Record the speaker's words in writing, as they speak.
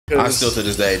I still to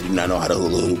this day do not know how to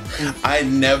hula hoop. I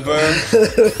never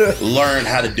learned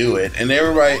how to do it. And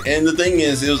everybody, and the thing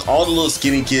is, it was all the little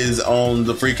skinny kids on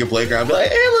the freaking playground. I'd be like,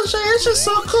 hey, LaShawn, it's just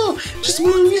so cool. Just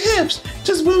move your hips.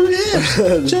 Just move your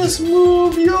hips. Just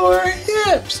move your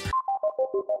hips.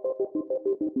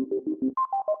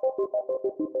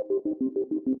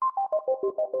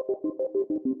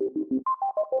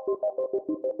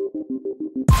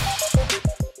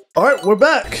 All right, we're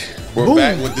back. We're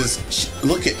back with this.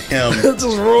 Look at him. Just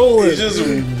rolling. He's just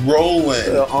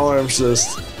rolling. Arms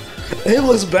just. He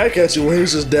looks back at you when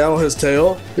he's just down on his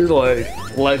tail. He's like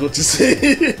what you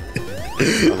see.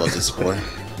 I love this boy.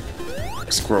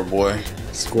 Squirrel boy.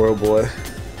 Squirrel boy.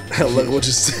 Like what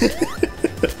you see.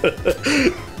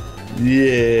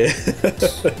 Yeah.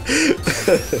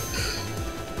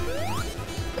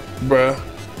 Bruh.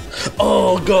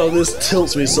 Oh god, this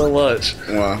tilts me so much.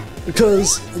 Wow.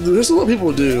 Because there's a lot of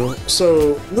people do.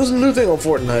 So there's a new thing on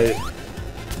Fortnite.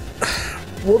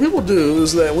 What people do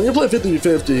is that when you play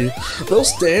 50v50, they'll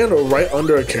stand right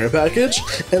under a care package,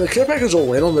 and the care package will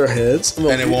land on their heads,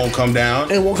 and it won't come down.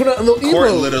 And it won't come down. And they'll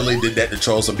Court literally did that to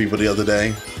troll some people the other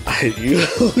day. I hate you.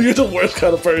 You're the worst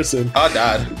kind of person. I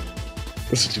died.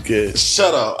 That's what you get.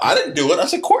 Shut up. I didn't do it. I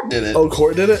said Court did it. Oh,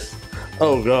 Court did it?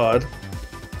 Oh god.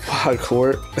 Why,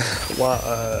 Court? Why?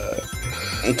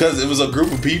 Because it was a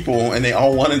group of people and they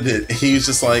all wanted it. He was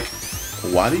just like,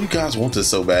 why do you guys want this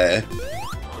so bad?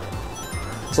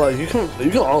 It's like you can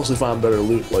honestly find better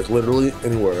loot, like literally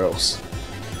anywhere else.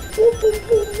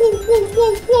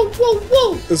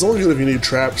 It's only good if you need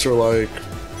traps or like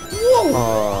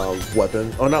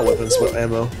weapon. Oh, not weapons, but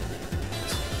ammo.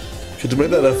 Could you make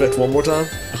that effect one more time?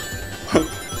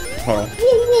 Hold on.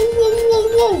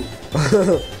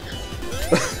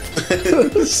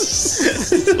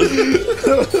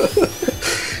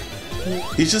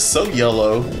 He's just so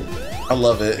yellow. I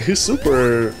love it. He's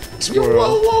super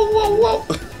squirrel. Whoa.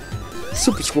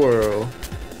 Super squirrel.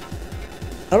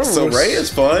 I don't So Ray is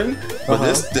fun, but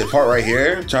this part right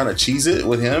here, trying to cheese it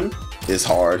with him, is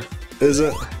hard. Is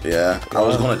it? Yeah, I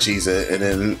was gonna cheese it, and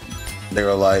then they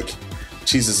were like,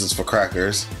 "Jesus is for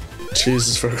crackers."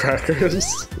 Jesus for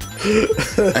crackers.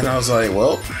 And I was like,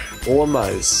 well, or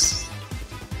mice.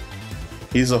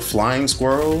 He's a flying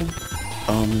squirrel.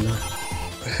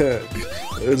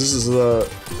 This is a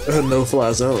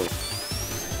no-fly zone.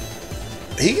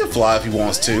 He can fly if he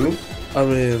wants to. I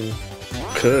mean,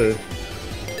 could.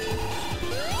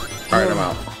 Alright, I'm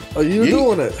out. Are you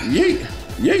doing it? Yeet.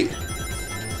 Yeet.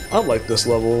 I liked this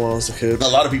level when I was a kid. A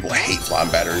lot of people hate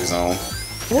Flying Battery Zone.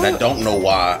 What? And I don't know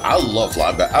why. I love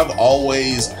Flying Battery. I've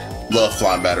always loved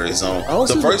Flying Battery Zone.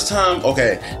 The first time,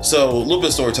 okay, so a little bit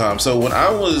of story time. So when I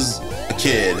was a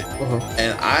kid,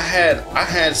 and I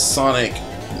had Sonic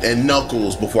and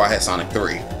Knuckles before I had Sonic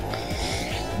 3.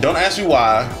 Don't ask me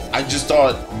why. I just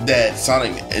thought that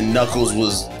Sonic and Knuckles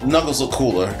looked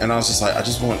cooler, and I was just like, I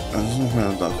just want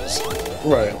Knuckles.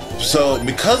 Right. So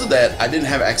because of that, I didn't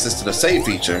have access to the save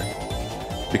feature,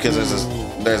 because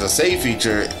there's a save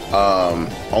feature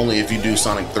only if you do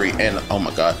Sonic 3 and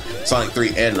Sonic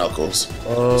 3 and Knuckles.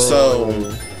 So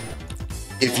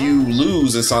if you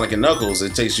lose in Sonic and Knuckles,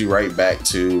 it takes you right back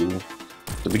to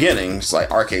the beginning. It's like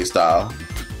arcade style.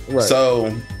 Right.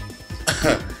 So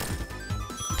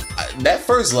that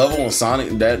first level in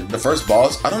Sonic, the first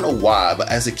boss, I don't know why, but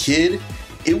as a kid,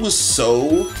 it was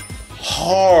so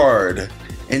hard.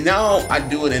 And now I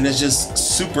do it and it's just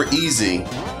super easy.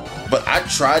 But I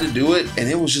tried to do it and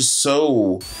it was just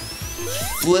so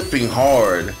flipping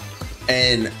hard.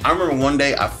 And I remember one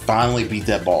day I finally beat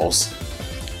that boss.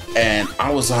 And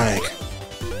I was like,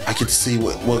 I get to see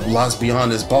what lies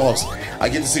beyond this boss. I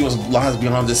get to see what lies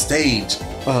beyond this stage.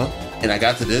 And I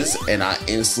got to this and I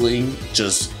instantly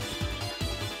just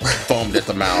foamed at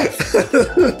the mouth.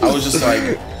 I was just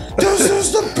like, this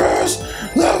is the best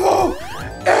level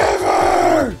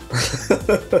ever!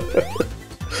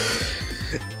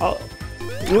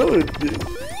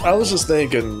 I was just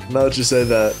thinking, now that you said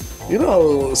that, you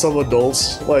know, some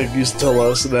adults like used to tell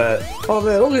us that, oh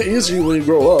man, it'll get easier when you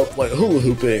grow up, like hula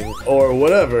hooping or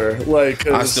whatever. Like,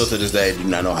 I still to this day do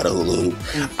not know how to hula hoop.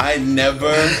 I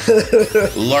never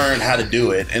learned how to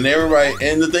do it, and everybody.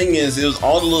 And the thing is, it was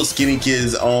all the little skinny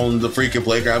kids on the freaking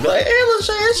playground. I'd be like, hey,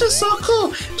 LaShawn, it's just so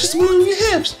cool. Just move your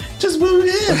hips. Just move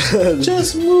your hips.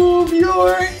 Just move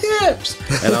your hips.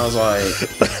 And I was like,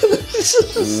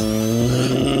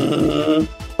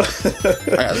 I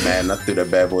got mad and I threw that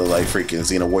bad boy like freaking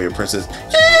Xena Warrior Princess.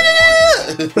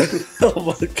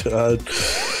 Oh my god.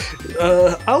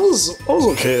 I was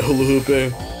okay at hula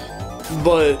hooping,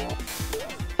 but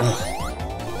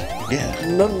yeah,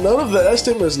 none of that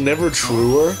statement is never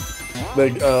truer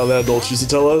that adults used to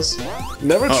tell us.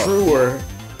 Never truer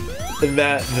than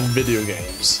that than video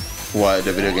games. What,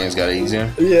 the video games got easier?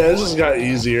 Yeah, it just got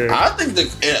easier. I think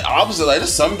the opposite. Like,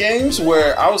 there's some games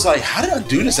where I was like, how did I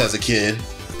do this as a kid?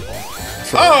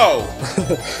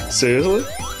 Seriously?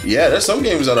 Yeah, there's some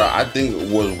games that I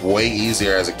think was way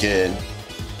easier as a kid.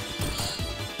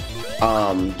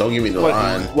 Don't give me the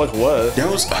line. Like what? There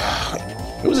was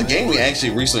it was a game we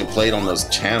actually recently played on this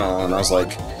channel, and I was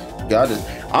like, God,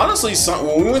 honestly,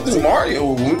 when we went through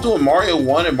Mario, when we were doing Mario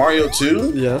 1 and Mario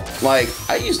 2, like,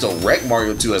 I used to wreck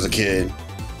Mario 2 as a kid.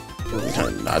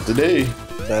 Not today.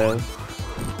 Man.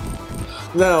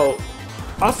 Now,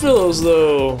 I feel as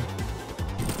though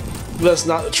that's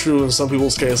not true in some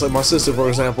people's case. Like my sister, for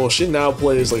example, she now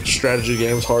plays like strategy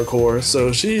games hardcore.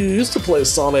 So she used to play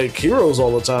Sonic Heroes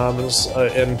all the time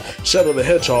and Shadow the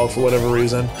Hedgehog for whatever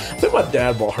reason. I think my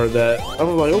dad bought her that.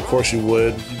 I'm like, of course you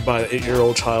would. You buy an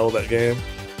 8-year-old child that game.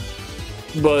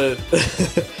 But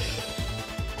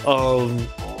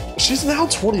she's now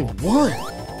 21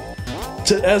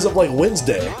 as of like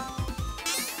Wednesday.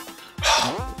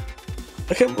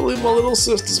 I can't believe my little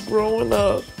sister's growing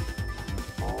up.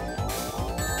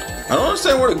 I don't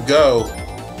understand where to go.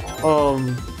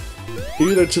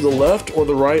 Either to the left or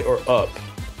the right or up.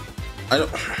 I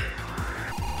don't.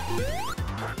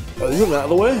 Isn't that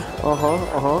the way?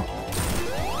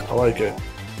 I like it.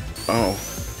 Oh.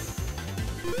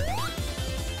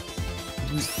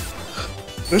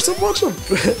 There's a bunch of.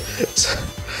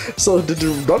 So did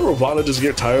Don Robotnik just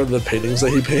get tired of the paintings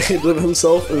that he painted of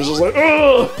himself? And was just like,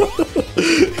 oh!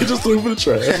 He just threw them in the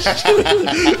trash.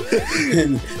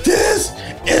 This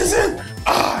isn't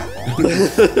art.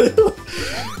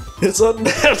 It's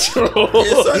unnatural.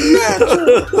 It's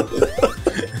unnatural.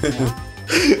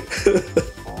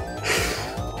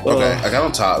 Okay, I got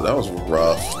on top. That was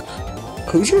rough.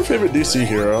 Who's your favorite DC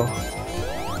hero?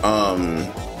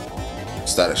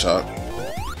 Static Shock.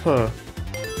 Huh.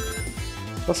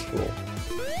 That's cool.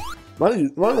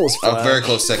 Mine was Flash. A very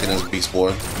close second is Beast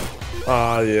Boy.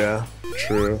 Yeah,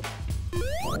 true.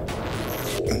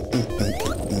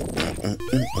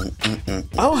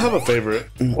 I don't have a favorite.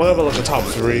 Well, I have like a top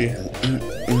 3.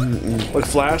 Like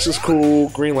Flash is cool,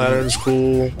 Green Lantern is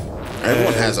cool.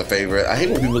 Everyone has a favorite. I hate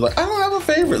when people are like, I don't have a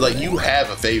favorite. Like, you have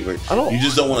a favorite. You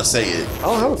just don't want to say it. I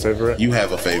don't have a favorite. You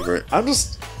have a favorite.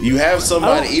 You have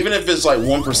somebody, even if it's like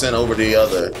 1% over the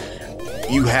other,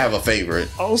 you have a favorite.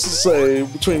 I also say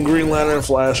between Green Lantern,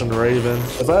 Flash, and Raven.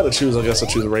 If I had to choose, I guess I'd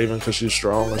choose Raven because she's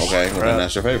strong. Okay, well then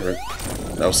that's your favorite.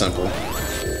 That was simple.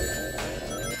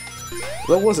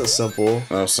 That wasn't simple.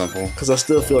 That was simple. Because I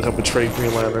still feel like I betrayed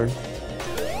Green Lantern.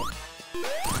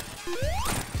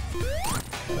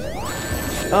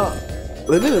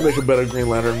 They need to make a better Green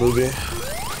Lantern movie.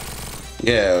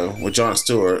 Yeah, with Jon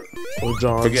Stewart.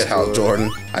 Forget Hal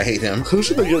Jordan. I hate him. Who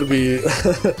should they get to be?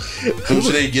 Who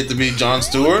should they get to be? Jon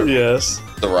Stewart? Yes.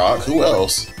 The Rock? Who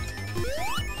else?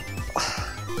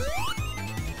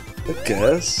 I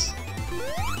guess.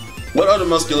 What other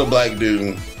muscular black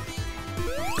dude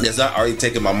that's not already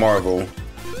taken by Marvel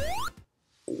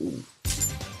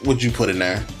would you put in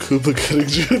there? Cuba Gooding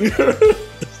Jr.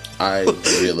 I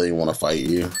really want to fight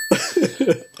you.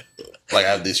 Like, I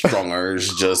have this strong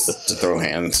urge just to throw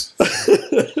hands.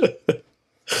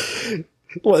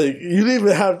 Like, you didn't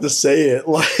even have to say it.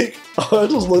 Like, I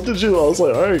just looked at you, I was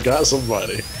like, I already got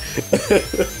somebody.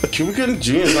 Cuba Gooding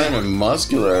Jr. is not even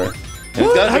muscular.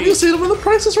 Have you seen him in The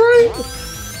Price is Right?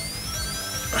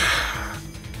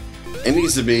 It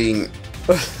needs to be.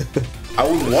 I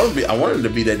wanted him to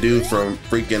be that dude from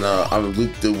freaking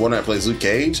Luke, the one that plays Luke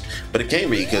Cage, but it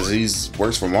can't be because he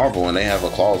works for Marvel and they have a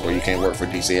clause where you can't work for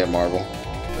DC and Marvel.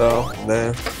 Oh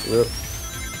man,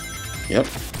 Yep.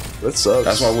 That sucks.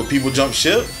 That's why when people jump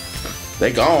ship,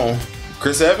 they gone.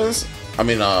 Chris Evans,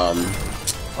 Ryan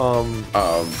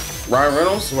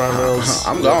Reynolds.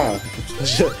 I'm gone.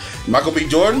 Michael B.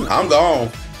 Jordan, I'm gone.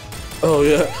 Oh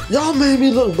yeah, y'all made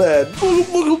me look bad. Booga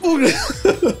booga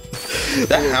booga.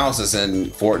 That house is in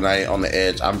Fortnite on the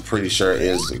edge. I'm pretty sure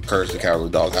is Courage the Cowardly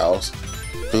Dog house.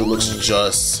 It looks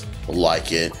just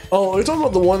like it. Oh, you're talking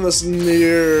about the one that's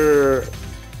near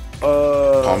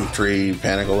Palm Tree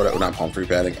Panic or whatever? Not Palm Tree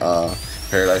Panic.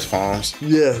 Paradise Palms.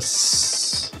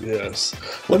 Yes.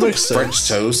 What makes sense? French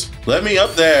toast. Let me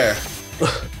up there.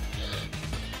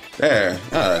 There.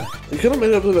 You could have made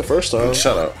it up there the first time.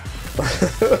 Shut up.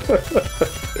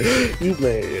 You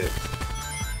made it.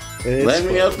 Let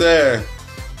me up there.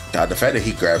 God, the fact that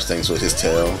he grabs things with his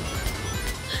tail.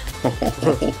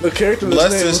 The character.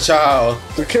 Bless his child.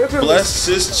 The character. Bless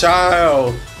his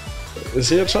child. Is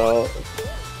he a child?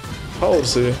 How old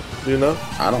is he? Do you know?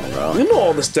 I don't know. You know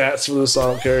all the stats for the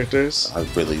Sonic characters. I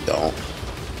really don't.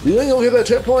 You think you'll get that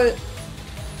checkpoint?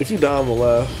 If you die, I'm gonna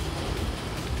laugh.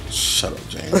 Shut up,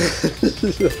 James.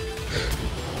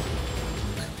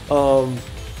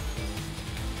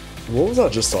 What was I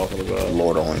just talking about?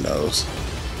 Lord only knows.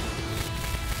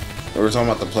 We were talking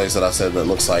about the place that I said that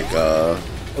looks like A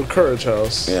Courage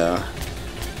House. yeah.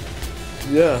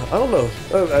 Yeah, I don't know.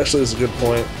 That actually is a good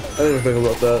point. I didn't even think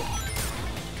about that.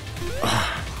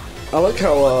 I like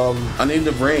how I need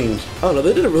to bring. I don't know,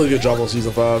 they did a really good job on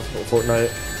season 5 of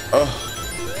Fortnite. Oh.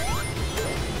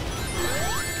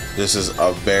 This is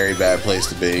a very bad place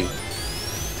to be.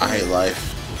 I hate life.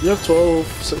 You have 12,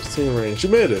 16 range. You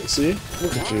made it, see?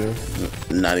 Look at you.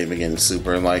 Not even getting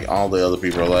super. Like, all the other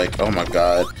people are like, oh my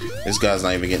god, this guy's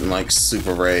not even getting like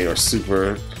super Ray or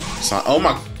super. Oh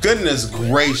my goodness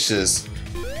gracious.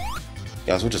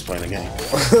 Guys, we're just playing a game.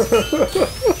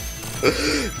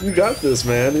 You got this,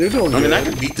 man. You're doing good. I mean, I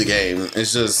can beat the game.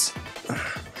 It's just,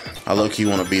 I low-key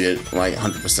want to beat it like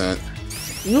 100%.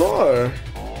 You are.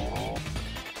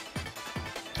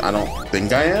 I don't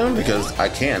think I am because I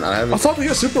can't. I haven't. I thought to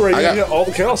get Super Ray, you got all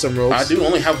the Chaos Emeralds. I do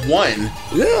only have one.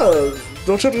 Yeah.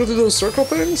 Don't you have to go through those circle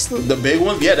things? The big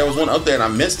one? Yeah, there was one up there and I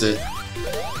missed it.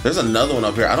 There's another one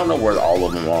up here. I don't know where all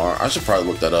of them are. I should probably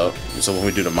look that up. So when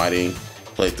we do the Mighty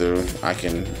playthrough, I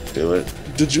can do it.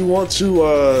 Did you want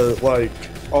to, like,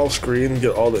 off screen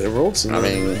get all the emeralds? I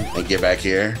mean, and get back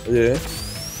here. Yeah.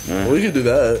 Well, we could do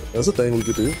that. That's a thing we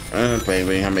could do.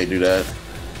 Maybe I may do that.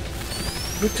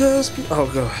 Because, oh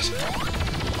god.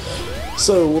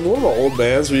 So, with one of my old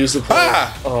bands, we used to play.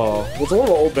 With one of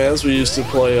my old bands, we used to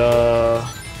play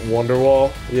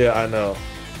Wonderwall. Yeah, I know.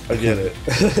 I get it.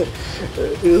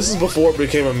 This is before it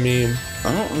became a meme.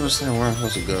 I don't understand where I'm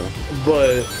supposed to go.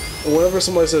 But whenever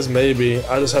somebody says maybe,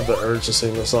 I just have the urge to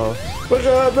sing the song. Wake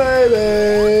up,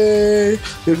 baby!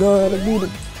 You're gonna be the.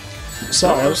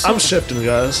 Sorry, I'm shifting,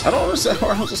 guys. I don't understand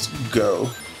where I'm supposed to go.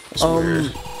 That's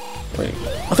weird. Wait.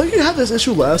 I think you had this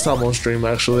issue last time on stream,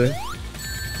 actually.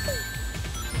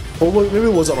 Or maybe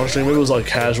it wasn't on stream, maybe it was like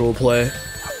casual play.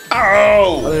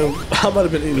 Oh! I might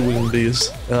have been eating winged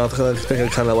bees. And I think I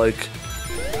kind of like.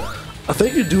 I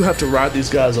think you do have to ride these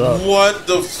guys up. What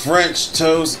the French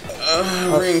toast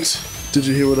rings? Did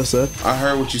you hear what I said? I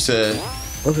heard what you said.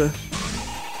 Okay.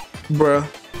 Bruh.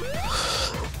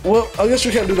 Well, I guess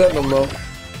you can't do that no more.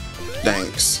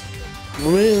 Thanks. I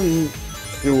mean,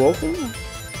 you're welcome.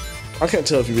 I can't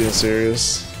tell if you're being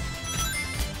serious.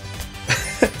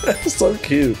 That's so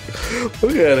cute.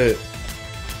 Look at it.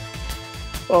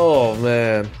 Oh,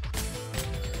 man.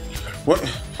 What?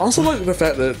 I also like the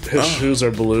fact that his shoes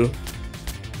are blue.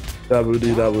 Dabu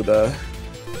dee dabu da.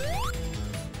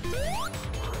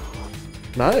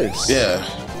 Nice. Yeah.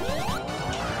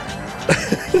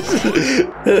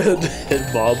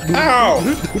 Head bob. Ow!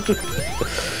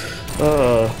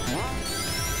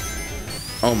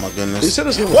 Oh my goodness. You said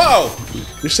this game was, whoa!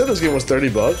 You said this game was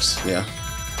 $30? Yeah.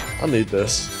 I need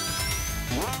this.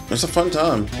 It's a fun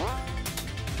time.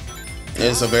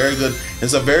 It's a very good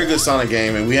Sonic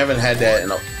game, and we haven't had that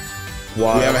in a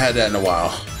while. We haven't had that in a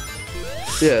while.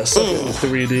 Yeah, Sonic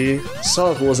 3D.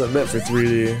 Sonic wasn't meant for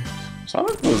 3D.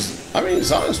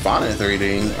 Sonic's fine in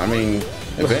 3D. I mean,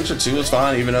 Adventure 2 is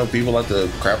fine, even though people like to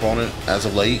crap on it as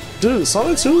of late. Dude,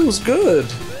 Sonic 2 was good.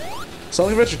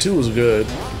 Sonic Adventure 2 was good.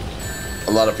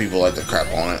 A lot of people like to crap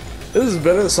on it. This is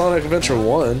better than Sonic Adventure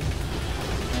 1.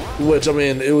 Which, I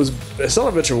mean, Sonic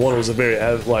Adventure 1 was a very,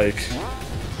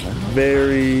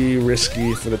 very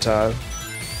risky for the time.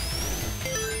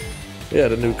 Yeah,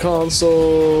 the new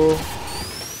console.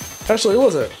 Actually, it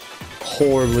wasn't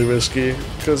horribly risky.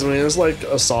 Because, I mean, it's like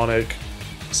a Sonic.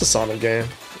 It's a Sonic game.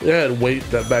 It had weight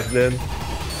that back then.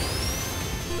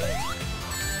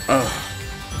 Are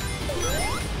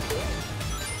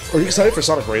you excited for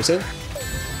Sonic Racing?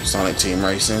 Sonic Team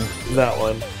Racing? That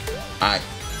one. I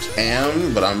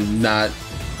am, but I'm not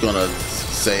gonna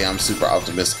say I'm super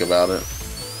optimistic about it.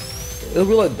 It'll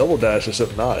be like Double Dash,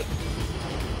 except not.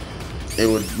 It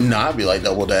would not be like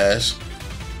Double Dash.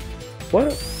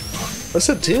 What? I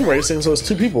said team racing, so it's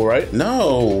 2 people, right?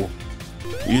 No.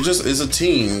 It's a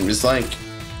team. It's like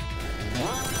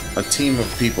a team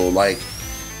of people, like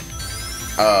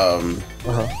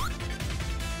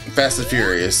Fast and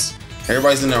Furious.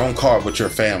 Everybody's in their own car, but you're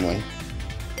a family.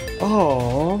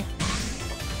 Oh.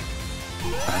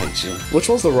 I hate you. Which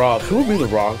one's The Rock? Who would be The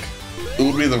Rock? It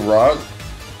would be The Rock.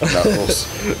 Knuckles.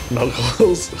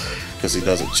 Knuckles. Because he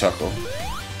doesn't chuckle.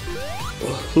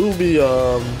 Who would be,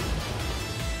 oh,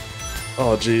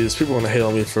 jeez. People are going to hate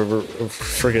on me for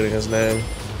forgetting his name.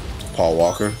 Paul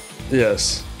Walker?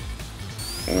 Yes.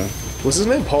 Was his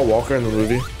name Paul Walker in the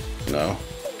movie? No.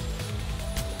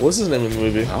 What's his name in the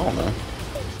movie? I don't know.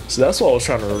 So that's what I was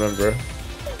trying to remember.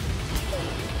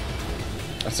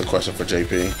 That's a question for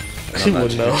JP. He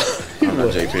wouldn't know. I'm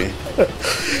not JP.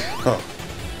 Oh.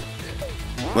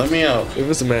 Let me out. If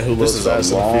it's a man who loves This is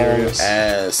Fast a and long Furious.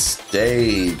 ass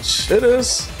stage. It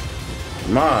is.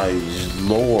 My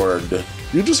lord.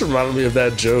 You just reminded me of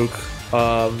that joke.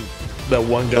 That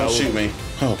one guy. Don't shoot me.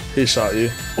 Oh. He shot you.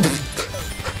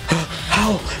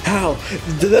 How?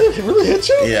 Did that really hit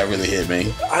you? Yeah, it really hit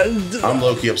me. I'm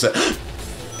low-key upset.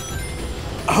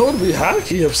 I would be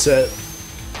high-key upset.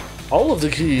 All of the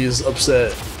keys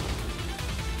upset.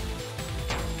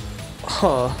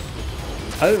 Huh.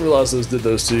 I didn't realize those did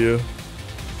those to you.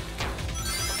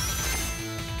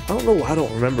 I don't know why I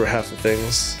don't remember half the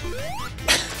things.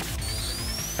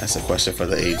 That's a question for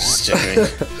the ages, Jamie.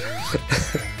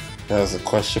 That's a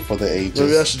question for the ages.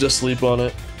 Maybe I should just sleep on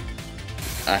it.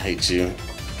 I hate you.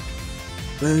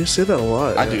 Man, you say that a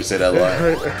lot. I do say that a lot.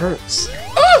 It hurts.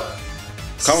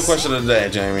 Common question of the day,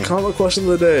 Jamie. Common question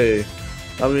of the day.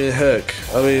 I mean, heck.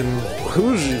 I mean,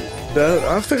 who's that?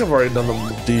 I think I've already done the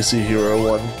DC hero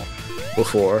one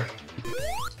before.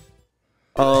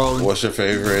 What's your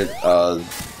favorite?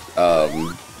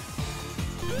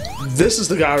 This is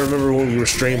the guy I remember when we were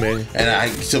streaming.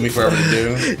 And it took me forever to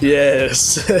do.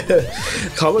 Yes.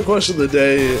 Common question of the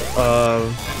day.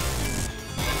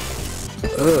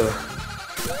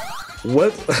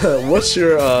 What's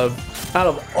your out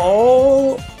of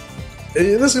all?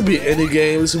 This could be any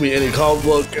game. This could be any comic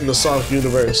book in the Sonic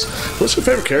universe. What's your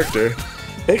favorite character?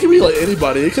 It can be like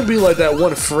anybody. It can be like that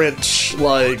one French,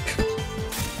 like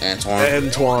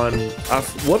Antoine.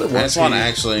 Antoine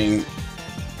actually,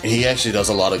 he actually does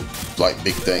a lot of like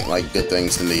big thing, like good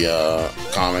things in the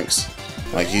comics.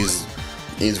 Like he's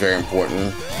very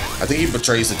important. I think he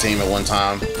betrays the team at one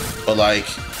time, but like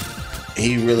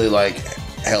he really like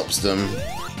helps them.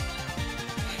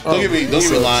 Don't get me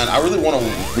lying. I really want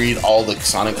to read all the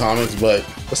Sonic comics, but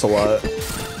that's a lot.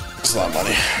 It's a lot of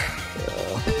money.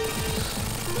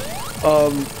 Yeah.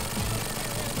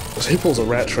 So he pulls a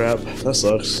rat trap. That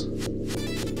sucks.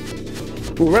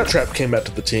 Well, Rat Trap came back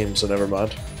to the team, so never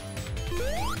mind.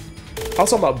 I was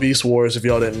talking about Beast Wars. If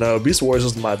y'all didn't know, Beast Wars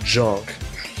was my junk.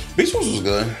 Beast Wars was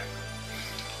good,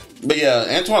 but yeah,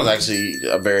 Antoine's actually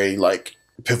a very like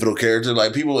pivotal character.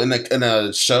 Like people in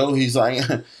a show, he's like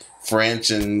French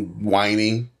and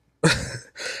whiny.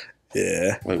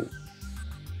 Yeah. Wait,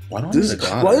 why don't you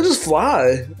just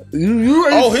fly?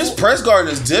 His press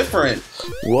garden is different.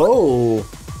 Whoa,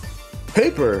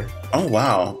 paper. Oh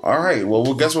wow! All right.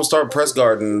 Well, guess we'll start press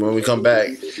garden when we come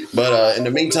back. But in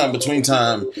the meantime, between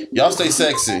time, y'all stay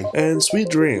sexy and sweet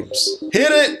dreams.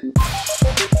 Hit it.